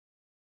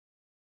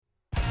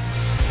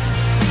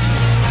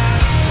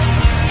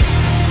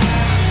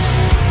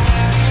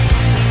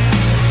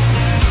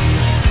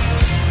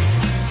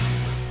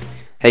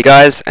Hey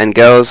guys and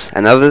girls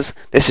and others,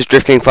 this is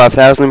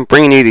driftking5000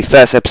 bringing you the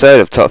first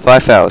episode of Top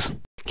 5 Fails.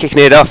 Kicking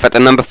it off at the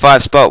number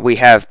 5 spot we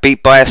have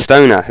Beat by a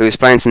Stoner, who is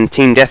playing some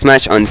team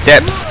deathmatch on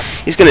Depths.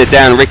 He's going to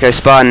down Rico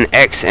Spartan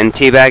X and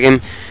teabag him.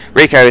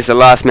 Rico is the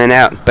last man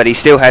out, but he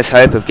still has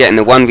hope of getting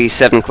the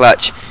 1v7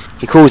 clutch.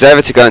 He calls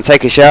over to go and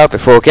take a shower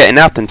before getting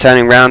up and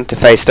turning round to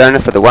face Stoner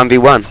for the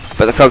 1v1.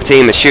 But the COG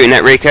team is shooting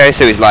at Rico,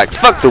 so he's like,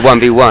 fuck the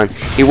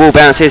 1v1. He wall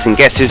bounces and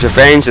gets his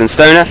revenge on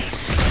Stoner.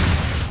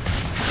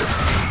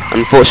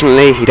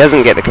 Unfortunately, he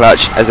doesn't get the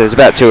clutch, as there's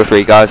about 2 or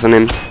 3 guys on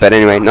him, but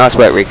anyway, nice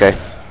work Rico.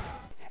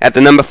 At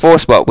the number 4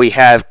 spot we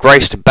have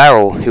Graced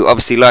Barrel, who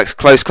obviously likes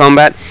close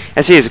combat,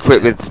 as he is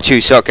equipped with 2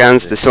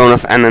 shotguns, the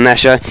Sawn-Off and the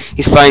Nasher.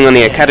 He's playing on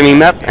the Academy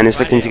map and is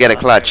looking to get a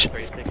clutch.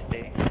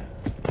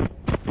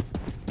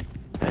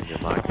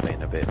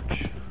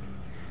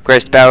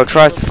 Graced Barrel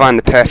tries to find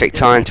the perfect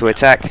time to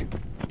attack.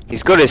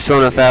 He's got his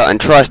Sawn-Off out and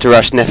tries to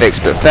rush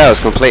Nefix, but fails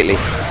completely.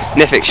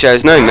 Nefix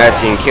shows no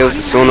mercy and kills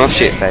the Sawn-Off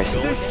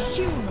shitface.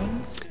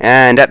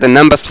 And at the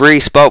number 3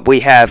 spot we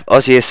have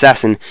Aussie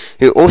Assassin,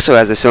 who also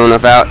has a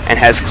Sawn-Off out and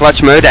has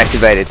clutch mode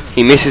activated.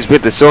 He misses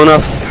with the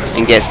Sawn-Off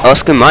and gets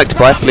Oscar mic'd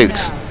by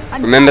Flukes.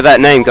 Remember that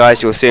name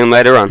guys, you'll see him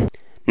later on.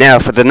 Now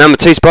for the number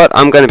 2 spot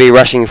I'm going to be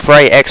rushing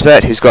Frey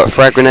Expert, who's got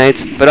frag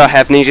grenades, but I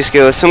have ninja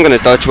skills, so I'm going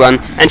to dodge one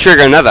and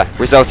trigger another,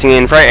 resulting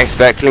in Frey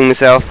Expert killing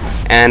himself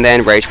and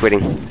then rage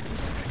quitting.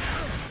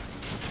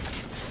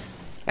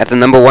 At the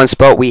number 1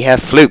 spot we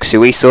have Flukes, who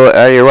we saw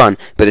earlier on,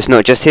 but it's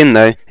not just him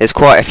though, there's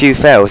quite a few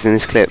fails in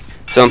this clip.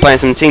 So I'm playing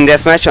some team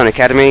deathmatch on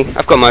Academy.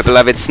 I've got my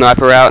beloved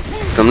sniper out,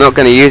 so I'm not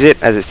going to use it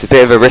as it's a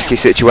bit of a risky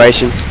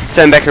situation.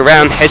 Turn back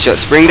around, headshot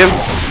springed him.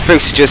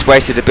 Flukes has just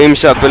wasted a boom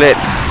shot bullet.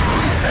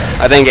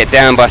 I then get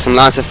down by some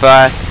Lancer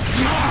fire.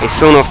 A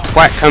Sawn-Off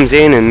twat comes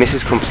in and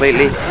misses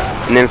completely,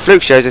 and then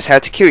Flukes shows us how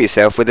to kill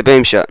yourself with a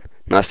boom shot.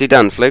 Nicely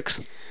done Flukes.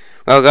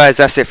 Well guys,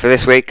 that's it for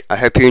this week. I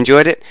hope you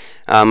enjoyed it.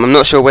 I'm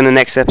not sure when the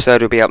next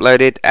episode will be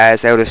uploaded,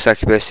 as Elder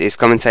Succubus is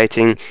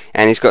commentating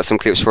and he's got some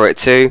clips for it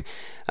too.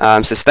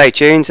 So stay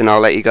tuned and I'll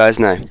let you guys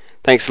know.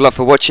 Thanks a lot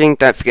for watching.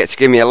 Don't forget to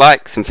give me a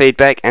like, some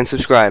feedback and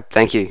subscribe.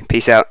 Thank you.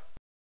 Peace out.